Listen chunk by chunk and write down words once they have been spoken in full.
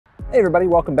Hey everybody,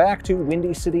 welcome back to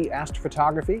Windy City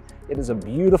Astrophotography. It is a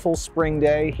beautiful spring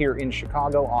day here in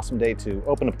Chicago. Awesome day to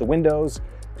open up the windows,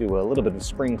 do a little bit of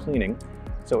spring cleaning.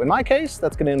 So in my case,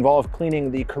 that's going to involve cleaning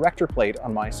the corrector plate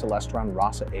on my Celestron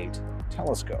RASA 8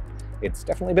 telescope. It's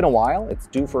definitely been a while, it's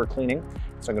due for a cleaning.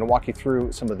 So I'm going to walk you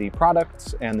through some of the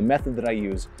products and the method that I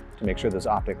use to make sure those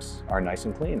optics are nice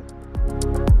and clean.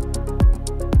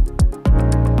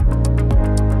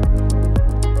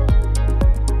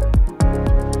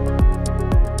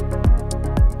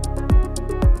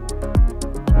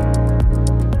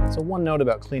 One note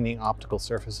about cleaning optical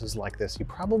surfaces like this, you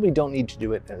probably don't need to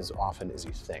do it as often as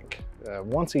you think.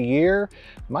 Once a year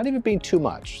might even be too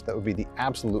much. That would be the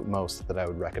absolute most that I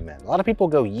would recommend. A lot of people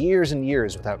go years and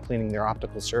years without cleaning their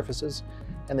optical surfaces,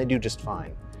 and they do just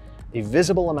fine. A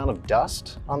visible amount of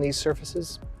dust on these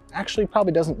surfaces actually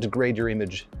probably doesn't degrade your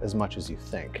image as much as you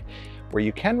think. Where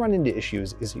you can run into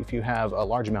issues is if you have a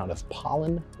large amount of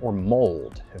pollen or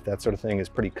mold. If that sort of thing is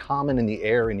pretty common in the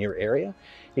air in your area,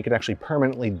 it could actually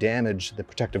permanently damage the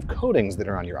protective coatings that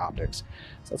are on your optics.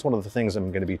 So that's one of the things I'm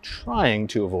going to be trying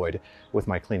to avoid with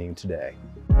my cleaning today.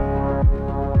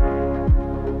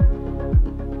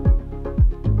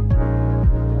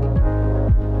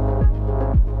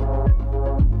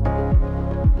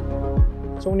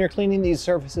 So when you're cleaning these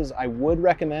surfaces, I would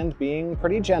recommend being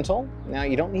pretty gentle. Now,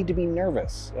 you don't need to be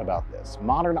nervous about this.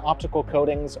 Modern optical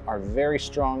coatings are very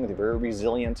strong, they're very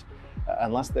resilient.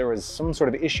 Unless there was some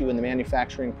sort of issue in the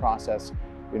manufacturing process,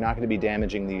 you're not going to be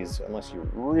damaging these unless you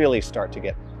really start to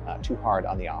get too hard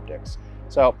on the optics.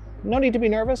 So no need to be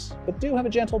nervous, but do have a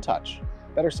gentle touch.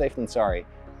 Better safe than sorry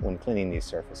when cleaning these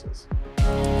surfaces.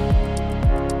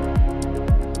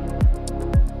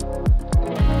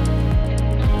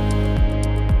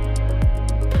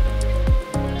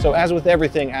 So as with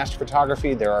everything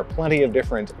astrophotography, there are plenty of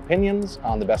different opinions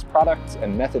on the best products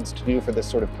and methods to do for this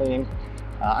sort of cleaning.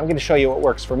 I'm going to show you what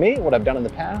works for me, what I've done in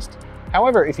the past.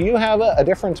 However, if you have a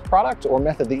different product or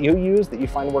method that you use that you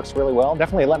find works really well,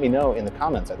 definitely let me know in the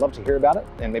comments. I'd love to hear about it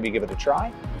and maybe give it a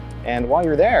try. And while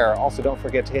you're there, also don't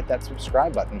forget to hit that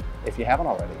subscribe button if you haven't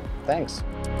already. Thanks.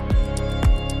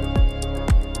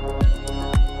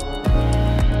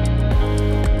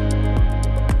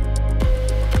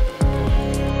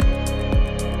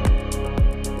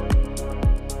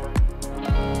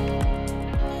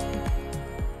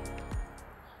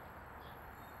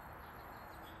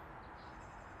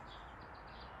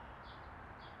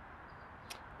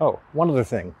 Oh, one other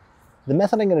thing. The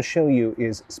method I'm going to show you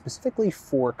is specifically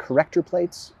for corrector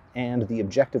plates and the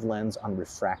objective lens on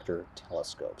refractor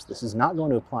telescopes. This is not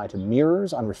going to apply to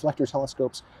mirrors on reflector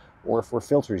telescopes or for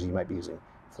filters you might be using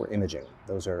for imaging.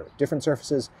 Those are different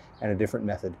surfaces and a different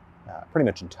method pretty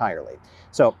much entirely.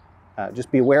 So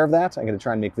just be aware of that. I'm going to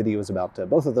try and make videos about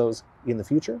both of those in the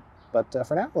future. But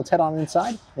for now, let's head on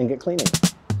inside and get cleaning.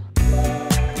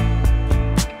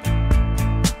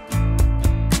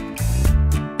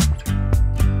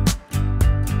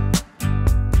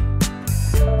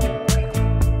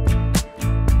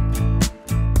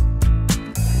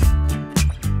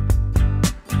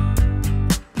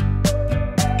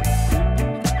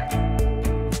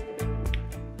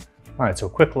 All right, so a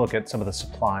quick look at some of the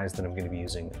supplies that I'm going to be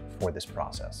using for this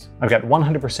process. I've got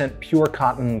 100% pure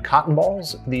cotton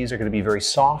balls. These are going to be very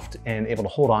soft and able to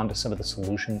hold on to some of the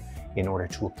solution in order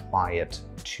to apply it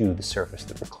to the surface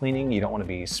that we're cleaning. You don't want to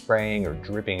be spraying or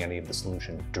dripping any of the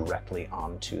solution directly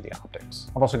onto the optics.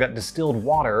 I've also got distilled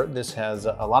water. This has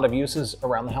a lot of uses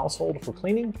around the household for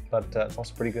cleaning, but it's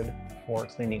also pretty good for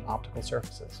cleaning optical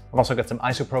surfaces. I've also got some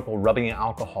isopropyl rubbing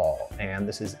alcohol, and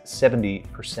this is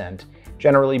 70%.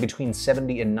 Generally between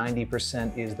 70 and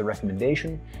 90% is the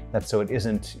recommendation. That's so it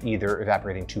isn't either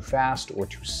evaporating too fast or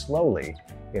too slowly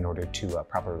in order to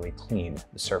properly clean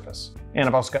the surface. And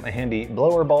I've also got my handy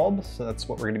blower bulb, so that's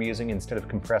what we're going to be using instead of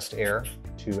compressed air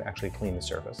to actually clean the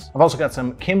surface. I've also got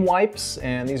some Kim wipes,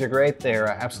 and these are great. They're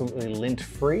absolutely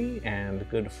lint-free and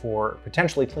good for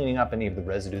potentially cleaning up any of the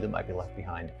residue that might be left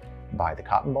behind by the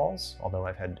cotton balls, although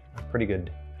I've had pretty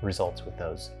good results with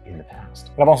those in the past.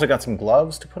 But I've also got some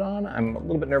gloves to put on. I'm a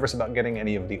little bit nervous about getting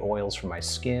any of the oils from my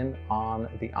skin on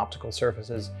the optical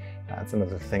surfaces. That's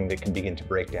another thing that can begin to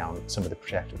break down some of the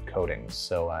protective coatings.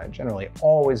 So generally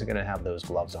always going to have those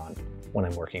gloves on when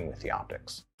I'm working with the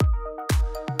optics.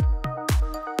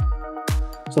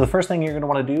 So the first thing you're going to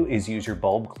want to do is use your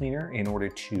bulb cleaner in order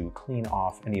to clean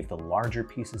off any of the larger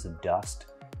pieces of dust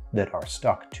that are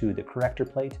stuck to the corrector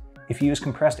plate. If you use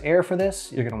compressed air for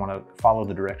this, you're going to want to follow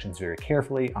the directions very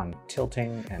carefully on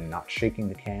tilting and not shaking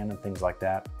the can and things like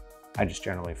that. I just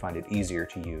generally find it easier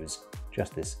to use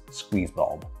just this squeeze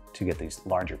bulb to get these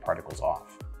larger particles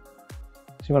off.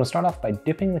 So you want to start off by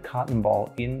dipping the cotton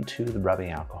ball into the rubbing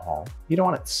alcohol. You don't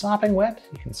want it sopping wet.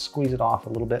 You can squeeze it off a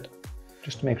little bit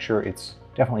just to make sure it's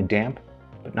definitely damp,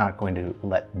 but not going to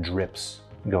let drips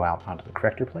go out onto the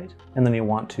corrector plate. And then you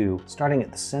want to, starting at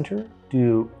the center,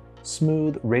 do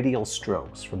smooth radial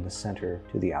strokes from the center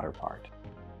to the outer part.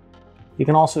 You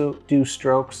can also do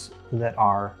strokes that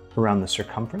are around the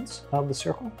circumference of the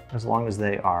circle, as long as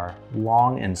they are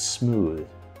long and smooth.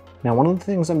 Now, one of the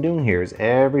things I'm doing here is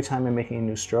every time I'm making a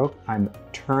new stroke, I'm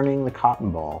turning the cotton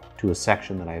ball to a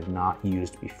section that I have not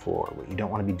used before. What you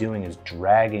don't want to be doing is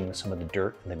dragging some of the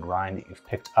dirt and the grime that you've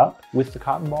picked up with the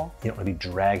cotton ball. You don't want to be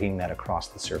dragging that across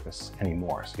the surface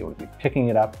anymore. So you want to be picking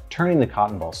it up, turning the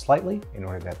cotton ball slightly in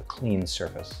order to have a clean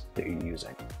surface that you're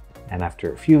using. And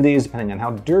after a few of these, depending on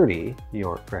how dirty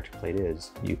your corrector plate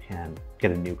is, you can get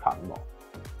a new cotton ball.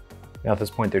 Now at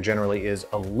this point, there generally is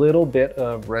a little bit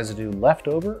of residue left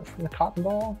over from the cotton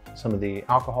ball, some of the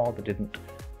alcohol that didn't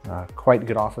quite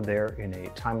get off of there in a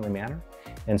timely manner.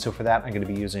 And so for that, I'm going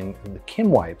to be using the Kim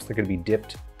wipes. They're going to be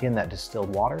dipped in that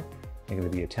distilled water. I'm going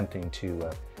to be attempting to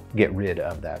get rid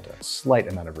of that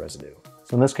slight amount of residue.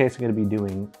 So in this case, I'm going to be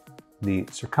doing the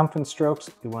circumference strokes.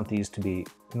 We want these to be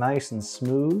nice and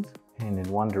smooth and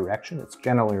in one direction. It's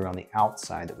generally around the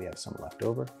outside that we have some left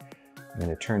over. I'm going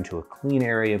to turn to a clean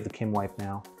area of the Kim wipe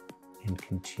now and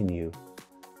continue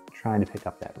trying to pick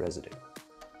up that residue.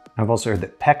 I've also heard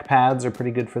that PEC pads are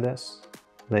pretty good for this.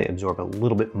 They absorb a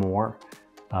little bit more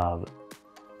of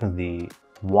the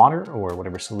water or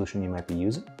whatever solution you might be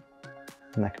using,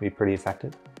 and that can be pretty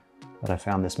effective. But I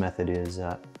found this method is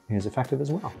effective as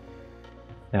well.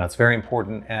 Now, it's very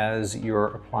important as you're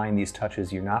applying these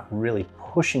touches, you're not really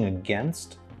pushing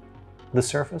against the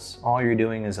surface. All you're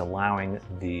doing is allowing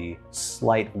the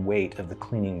slight weight of the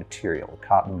cleaning material, the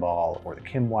cotton ball or the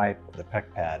Kim wipe or the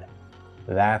PEC pad.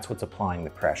 That's what's applying the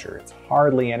pressure. It's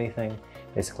hardly anything,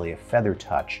 basically a feather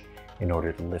touch in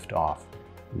order to lift off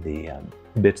the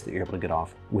bits that you're able to get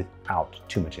off without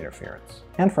too much interference.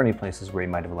 And for any places where you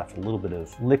might have left a little bit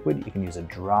of liquid, you can use a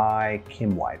dry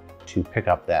Kim wipe to pick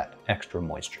up that extra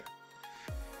moisture.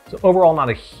 So overall, not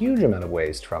a huge amount of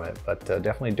waste from it, but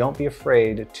definitely don't be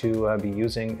afraid to be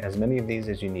using as many of these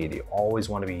as you need. You always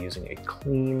want to be using a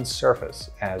clean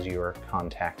surface as you're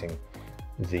contacting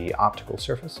the optical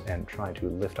surface and trying to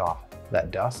lift off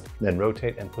that dust, then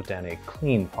rotate and put down a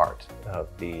clean part of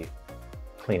the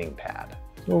cleaning pad.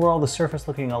 So overall, the surface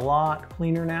looking a lot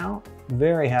cleaner now.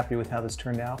 Very happy with how this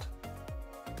turned out.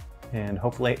 And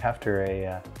hopefully after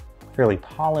a fairly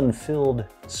pollen-filled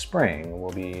spring,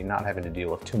 we'll be not having to deal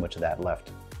with too much of that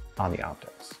left on the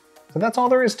optics. So that's all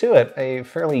there is to it. A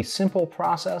fairly simple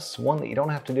process, one that you don't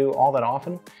have to do all that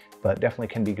often, but definitely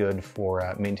can be good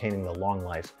for maintaining the long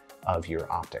life of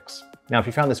your optics. Now, if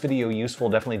you found this video useful,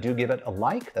 definitely do give it a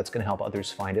like. That's going to help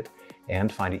others find it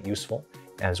and find it useful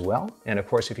as well. And of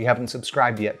course, if you haven't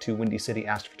subscribed yet to Windy City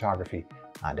Astrophotography,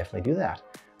 definitely do that.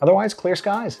 Otherwise, clear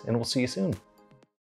skies, and we'll see you soon.